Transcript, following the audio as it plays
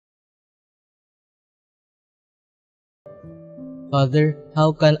Father,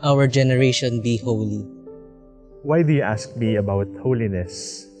 how can our generation be holy? Why do you ask me about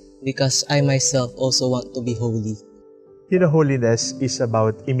holiness? Because I myself also want to be holy. You know, holiness is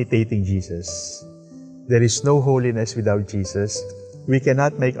about imitating Jesus. There is no holiness without Jesus. We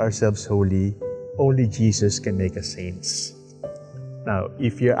cannot make ourselves holy. Only Jesus can make us saints. Now,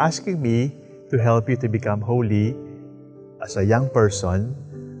 if you're asking me to help you to become holy as a young person,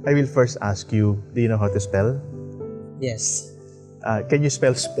 I will first ask you, do you know how to spell? Yes. Can you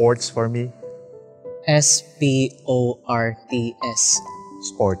spell sports for me? S-P-O-R-T-S.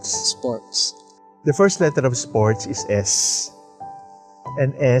 Sports. Sports. The first letter of sports is S.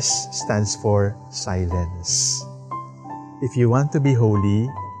 And S stands for silence. If you want to be holy,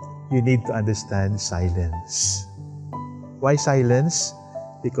 you need to understand silence. Why silence?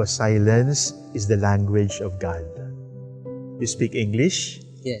 Because silence is the language of God. You speak English?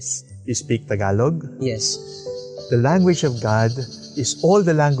 Yes. You speak Tagalog? Yes. The language of God is all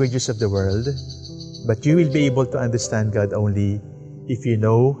the languages of the world, but you will be able to understand God only if you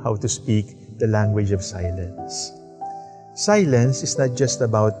know how to speak the language of silence. Silence is not just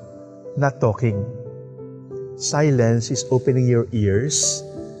about not talking. Silence is opening your ears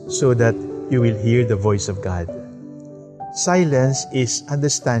so that you will hear the voice of God. Silence is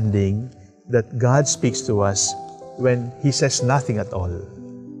understanding that God speaks to us when He says nothing at all.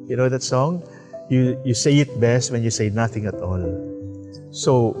 You know that song? You say it best when you say nothing at all.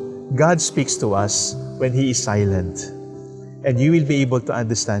 So, God speaks to us when He is silent. And you will be able to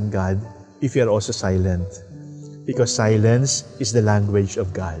understand God if you are also silent. Because silence is the language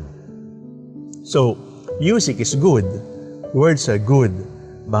of God. So, music is good. Words are good.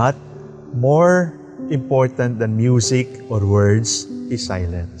 But more important than music or words is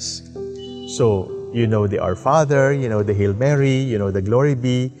silence. So, you know the Our Father, you know the Hail Mary, you know the Glory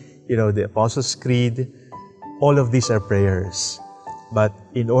Be, you know the Apostles' Creed. All of these are prayers. But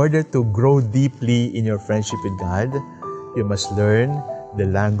in order to grow deeply in your friendship with God, you must learn the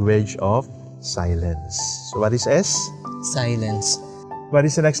language of silence. So what is S? Silence. What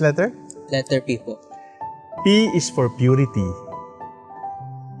is the next letter? Letter P po. P is for purity.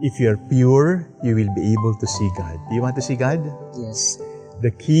 If you're pure, you will be able to see God. Do you want to see God? Yes.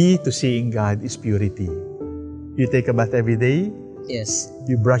 The key to seeing God is purity. You take a bath every day? Yes.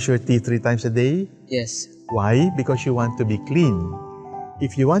 You brush your teeth 3 times a day? Yes. Why? Because you want to be clean.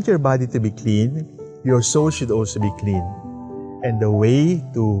 If you want your body to be clean, your soul should also be clean. And the way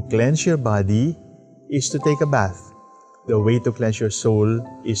to cleanse your body is to take a bath. The way to cleanse your soul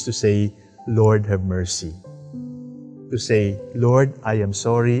is to say, Lord, have mercy. To say, Lord, I am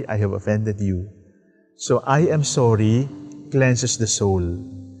sorry I have offended you. So I am sorry cleanses the soul.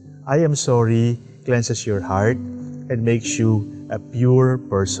 I am sorry cleanses your heart and makes you a pure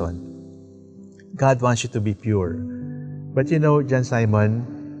person. God wants you to be pure. But you know, John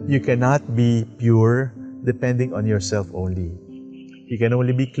Simon, you cannot be pure depending on yourself only. You can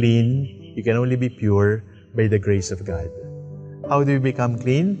only be clean, you can only be pure by the grace of God. How do we become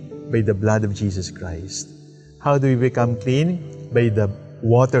clean? By the blood of Jesus Christ. How do we become clean? By the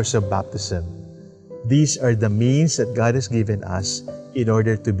waters of baptism. These are the means that God has given us in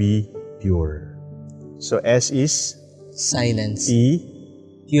order to be pure. So S is? Silence. P?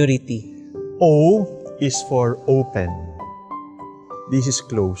 Purity. O is for open. This is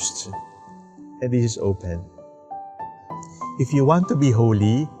closed. And this is open. If you want to be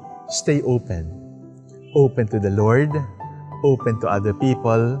holy, stay open. Open to the Lord, open to other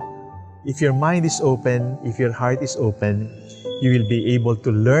people. If your mind is open, if your heart is open, you will be able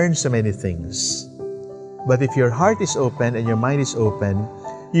to learn so many things. But if your heart is open and your mind is open,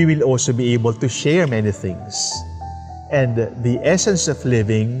 you will also be able to share many things. And the essence of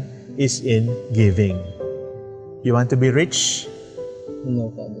living is in giving. You want to be rich?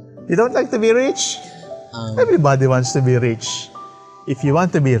 No, Father. You don't like to be rich? Everybody wants to be rich. If you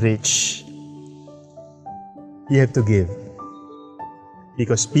want to be rich, you have to give.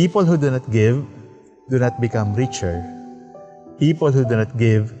 Because people who do not give do not become richer. People who do not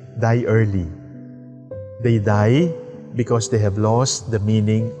give die early. They die because they have lost the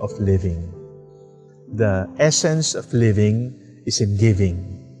meaning of living. The essence of living is in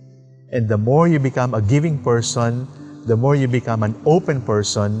giving. And the more you become a giving person, the more you become an open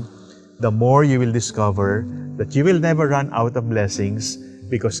person, the more you will discover that you will never run out of blessings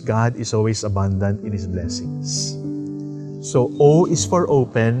because God is always abundant in His blessings. So O is for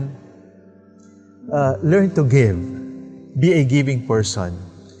open. Learn to give. Be a giving person.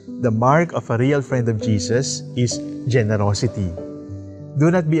 The mark of a real friend of Jesus is generosity. Do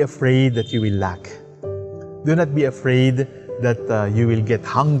not be afraid that you will lack. Do not be afraid that you will get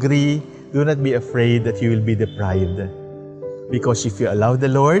hungry. Do not be afraid that you will be deprived. Because if you allow the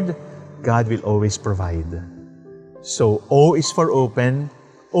Lord, God will always provide. So, O is for open,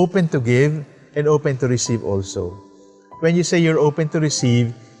 open to give, and open to receive also. When you say you're open to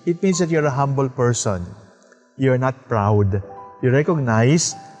receive, it means that you're a humble person. You're not proud. You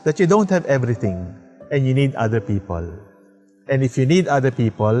recognize that you don't have everything and you need other people. And if you need other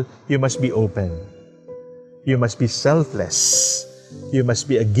people, you must be open. You must be selfless. You must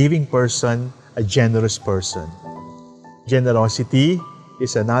be a giving person, a generous person. Generosity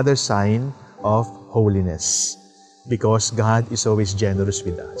is another sign of holiness because God is always generous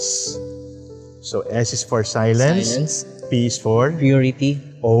with us. So S is for silence, P is for purity,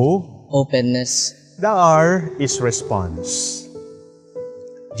 O, openness. the R is response.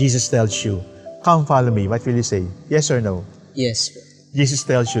 Jesus tells you, come follow me. What will you say? Yes or no? Yes. Jesus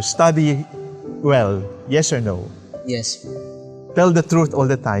tells you, study well. Yes or no? Yes. Tell the truth all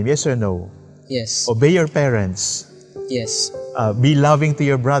the time. Yes or no? Yes. Obey your parents. Yes. Be loving to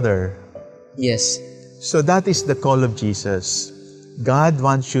your brother. Yes. So that is the call of Jesus. God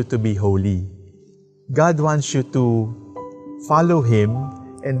wants you to be holy. God wants you to follow Him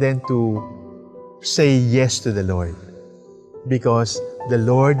and then to say yes to the Lord. Because the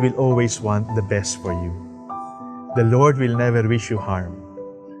Lord will always want the best for you. The Lord will never wish you harm.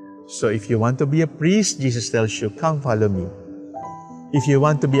 So if you want to be a priest, Jesus tells you, come follow me. If you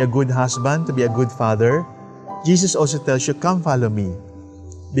want to be a good husband, to be a good father, Jesus also tells you, come follow me.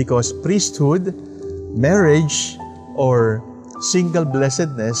 Because priesthood, marriage, or single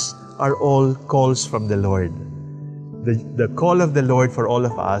blessedness are all calls from the Lord. The call of the Lord for all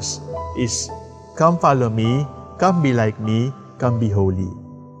of us is, come follow me, come be like me, come be holy.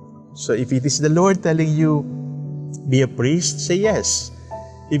 So if it is the Lord telling you, be a priest, say yes.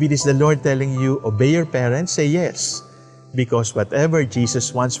 If it is the Lord telling you, obey your parents, say yes. Because whatever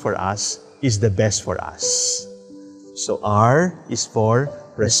Jesus wants for us is the best for us. So R is for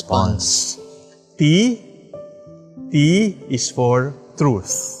response. T is for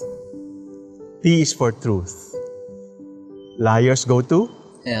truth. T is for truth. Liars go to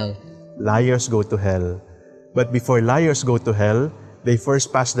Hell. Liars go to hell. But before liars go to hell, they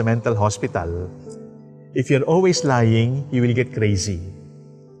first pass the mental hospital. If you're always lying, you will get crazy.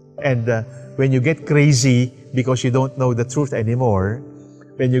 And when you get crazy because you don't know the truth anymore,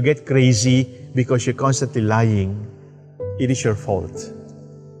 when you get crazy because you're constantly lying, it is your fault.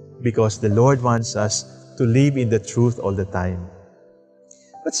 Because the Lord wants us to live in the truth all the time.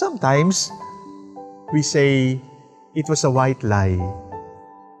 But sometimes, we say, it was a white lie.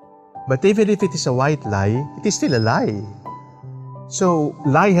 But even if it is a white lie, it is still a lie. So,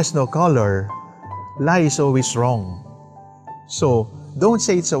 lie has no color. Lie is always wrong. So, don't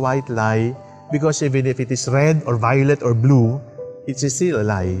say it's a white lie because even if it is red or violet or blue, it's still a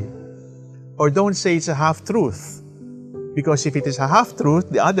lie. Or don't say it's a half-truth because if it is a half-truth,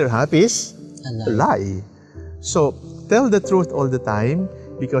 the other half is a lie. So, tell the truth all the time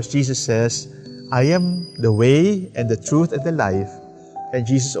because Jesus says, I am the way and the truth and the life. And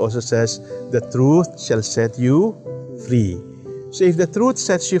Jesus also says, the truth shall set you free. So if the truth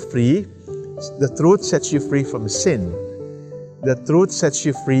sets you free, the truth sets you free from sin. The truth sets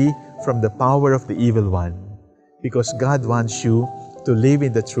you free from the power of the evil one. Because God wants you to live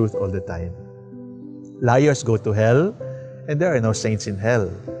in the truth all the time. Liars go to hell, and there are no saints in hell.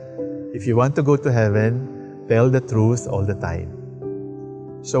 If you want to go to heaven, tell the truth all the time.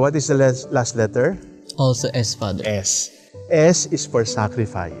 So what is the last letter? Also S, Father. S. S is for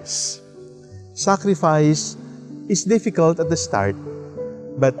sacrifice. Sacrifice is difficult at the start,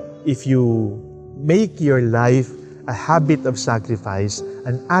 but if you make your life a habit of sacrifice,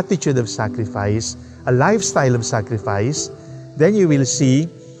 an attitude of sacrifice, a lifestyle of sacrifice, then you will see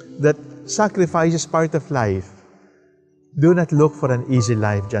that sacrifice is part of life. Do not look for an easy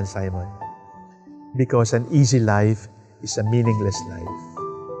life, John Simon, because an easy life is a meaningless life.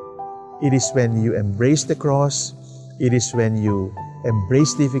 It is when you embrace the cross, it is when you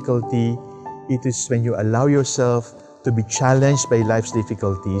embrace difficulty, it is when you allow yourself to be challenged by life's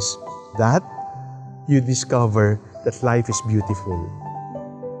difficulties that you discover that life is beautiful.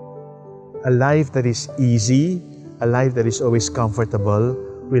 A life that is easy, a life that is always comfortable,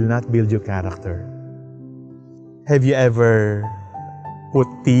 will not build your character. Have you ever put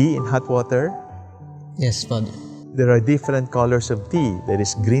tea in hot water? Yes, Father. There are different colors of tea. There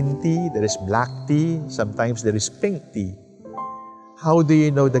is green tea, there is black tea, sometimes there is pink tea. How do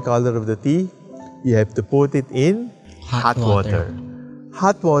you know the color of the tea? You have to put it in hot water.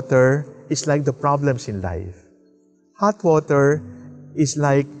 Hot water is like the problems in life. Hot water is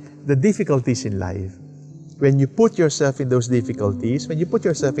like the difficulties in life. When you put yourself in those difficulties, when you put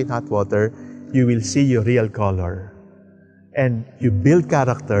yourself in hot water, you will see your real color. And you build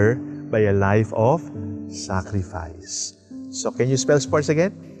character by a life of sacrifice. So can you spell sports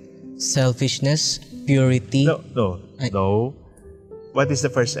again? Selfishness, purity, No. What is the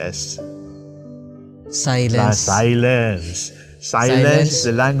first S? silence, Silence. Silence Silence. is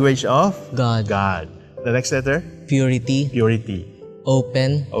the language of God, God. The next letter? purity, Purity.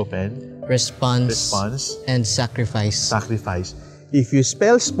 open, Open. response, Response. and sacrifice. Sacrifice. If you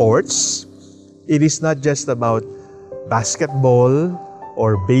spell sports, it is not just about basketball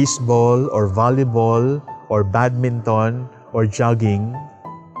or baseball or volleyball or badminton or jogging.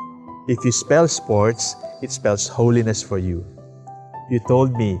 If you spell sports, it spells holiness for you. You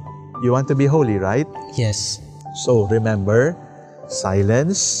told me you want to be holy, right? Yes. So remember,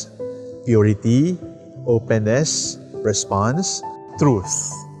 silence, purity, openness, response,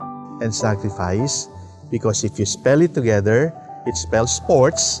 truth, and sacrifice. Because if you spell it together, it spells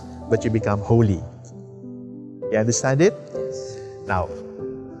sports, but you become holy. You understand it? Now,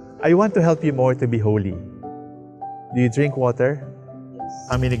 I want to help you more to be holy. Do you drink water?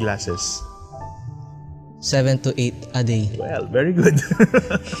 How many glasses? 7 to 8 a day. Well, very good.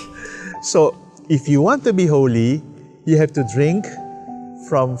 So, if you want to be holy, you have to drink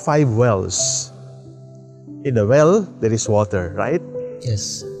from 5 wells. In a well, there is water, right?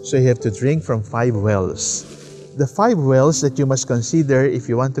 Yes. So you have to drink from 5 wells. The 5 wells that you must consider if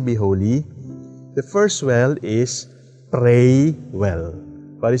you want to be holy, the first well is pray well.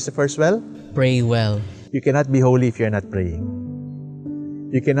 What is the first well? Pray well. You cannot be holy if you're not praying.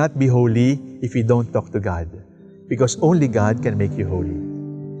 You cannot be holy if you don't talk to God, because only God can make you holy.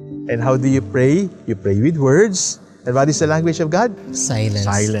 And how do you pray? You pray with words. And what is the language of God? Silence.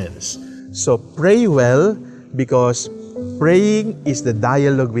 Silence. So pray well, because praying is the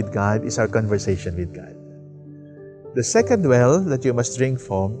dialogue with God, is our conversation with God. The second well that you must drink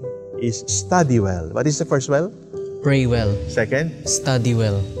from is study well. What is the first well? Pray well. Second? Study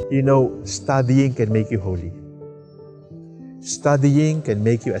well. You know, studying can make you holy. Studying can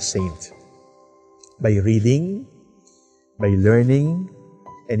make you a saint. By reading, by learning,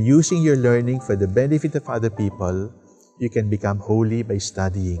 and using your learning for the benefit of other people, you can become holy by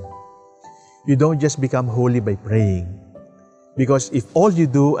studying. You don't just become holy by praying. Because if all you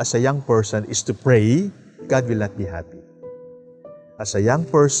do as a young person is to pray, God will not be happy. As a young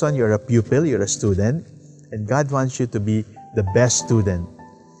person, you're a pupil, you're a student, and God wants you to be the best student.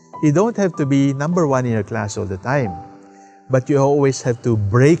 You don't have to be number 1 in your class all the time, but you always have to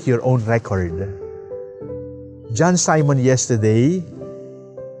break your own record. John Simon yesterday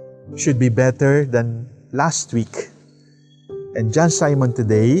should be better than last week. And John Simon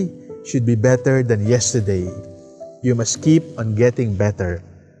today should be better than yesterday. You must keep on getting better.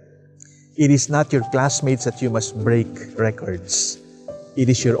 It is not your classmates that you must break records. It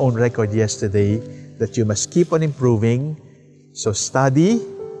is your own record yesterday that you must keep on improving. So study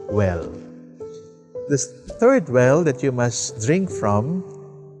well. The third well that you must drink from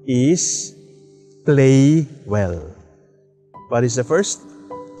is play well. What is the first?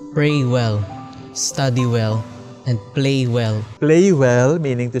 Pray well. Study well. And play well. Play well,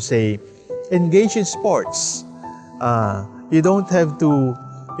 meaning to say, engage in sports. You don't have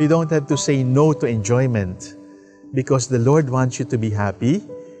to say no to enjoyment, because the Lord wants you to be happy.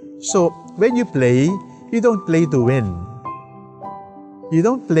 So when you play, you don't play to win. You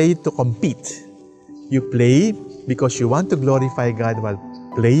don't play to compete. You play because you want to glorify God while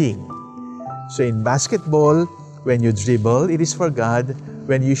playing. So in basketball, when you dribble, it is for God.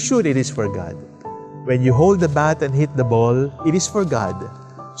 When you shoot, it is for God. When you hold the bat and hit the ball, it is for God.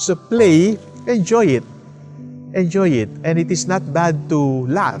 So play, enjoy it. Enjoy it. And it is not bad to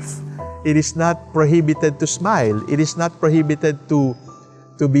laugh. It is not prohibited to smile. It is not prohibited to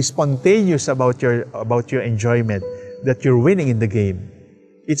be spontaneous about your enjoyment, that you're winning in the game.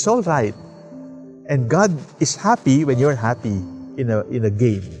 It's all right. And God is happy when you're happy in a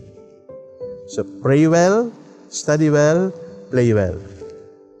game. So pray well, study well, play well.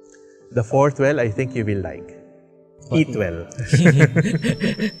 The fourth well, I think you will like. Eat well.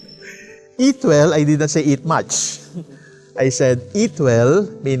 Eat well, I didn't say eat much. I said eat well,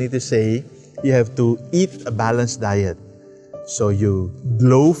 meaning to say you have to eat a balanced diet. So you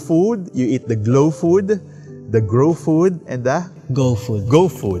glow food, you eat the glow food, the grow food, and the Go food. go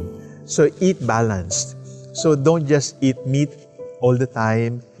food. So eat balanced. So don't just eat meat all the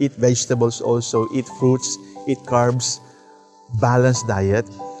time, eat vegetables also, eat fruits, eat carbs, balanced diet.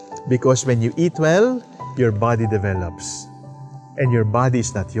 Because when you eat well, your body develops. And your body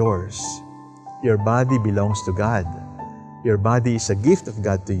is not yours. Your body belongs to God. Your body is a gift of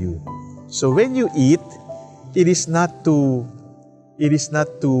God to you. So when you eat, it is not to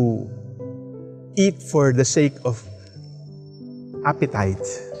eat for the sake of appetite.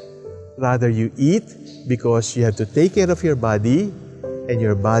 Rather, you eat because you have to take care of your body, and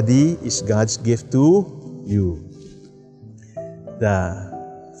your body is God's gift to you. The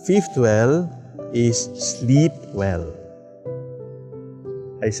fifth well is sleep well.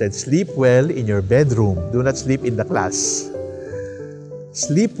 I said sleep well in your bedroom. Do not sleep in the class.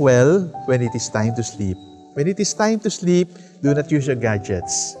 Sleep well when it is time to sleep. When it is time to sleep, do not use your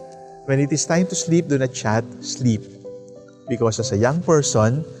gadgets. When it is time to sleep, do not chat, sleep. Because as a young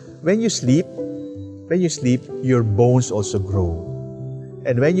person, when you sleep, your bones also grow.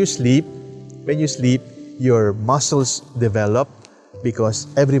 And when you sleep, your muscles develop because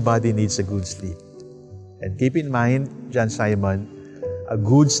everybody needs a good sleep. And keep in mind, John Simon, a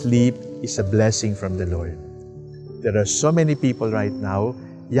good sleep is a blessing from the Lord. There are so many people right now,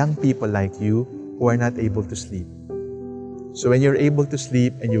 young people like you, who are not able to sleep. So when you're able to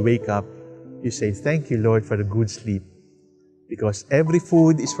sleep and you wake up, you say, thank you, Lord, for a good sleep. Because every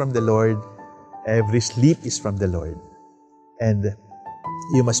food is from the Lord, every sleep is from the Lord. And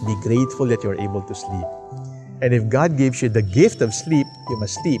you must be grateful that you're able to sleep. And if God gives you the gift of sleep, you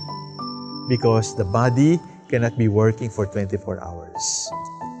must sleep. Because the body cannot be working for 24 hours.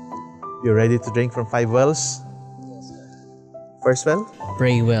 You ready to drink from 5 wells? First well?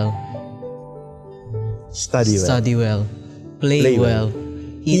 Pray well. Study well. Study well. Play well.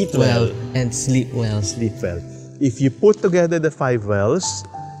 Eat well. And sleep well. Sleep well. If you put together the 5 wells,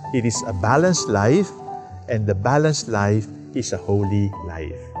 it is a balanced life, and the balanced life is a holy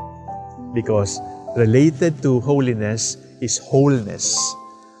life. Because related to holiness is wholeness.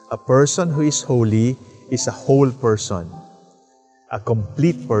 A person who is holy is a whole person, a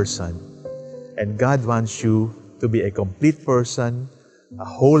complete person. And God wants you to be a complete person, a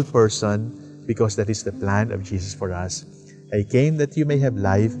whole person, because that is the plan of Jesus for us. I came that you may have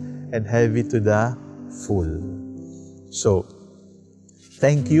life and have it to the full. So,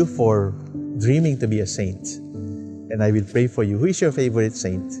 thank you for dreaming to be a saint. And I will pray for you. Who is your favorite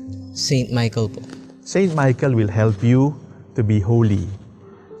saint? Saint Michael po. Saint Michael will help you to be holy.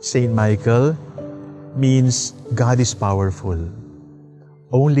 Saint Michael means God is powerful.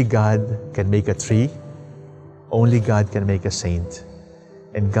 Only God can make a tree. Only God can make a saint.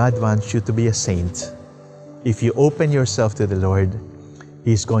 And God wants you to be a saint. If you open yourself to the Lord,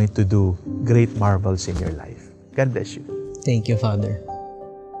 He's going to do great marvels in your life. God bless you. Thank you, Father.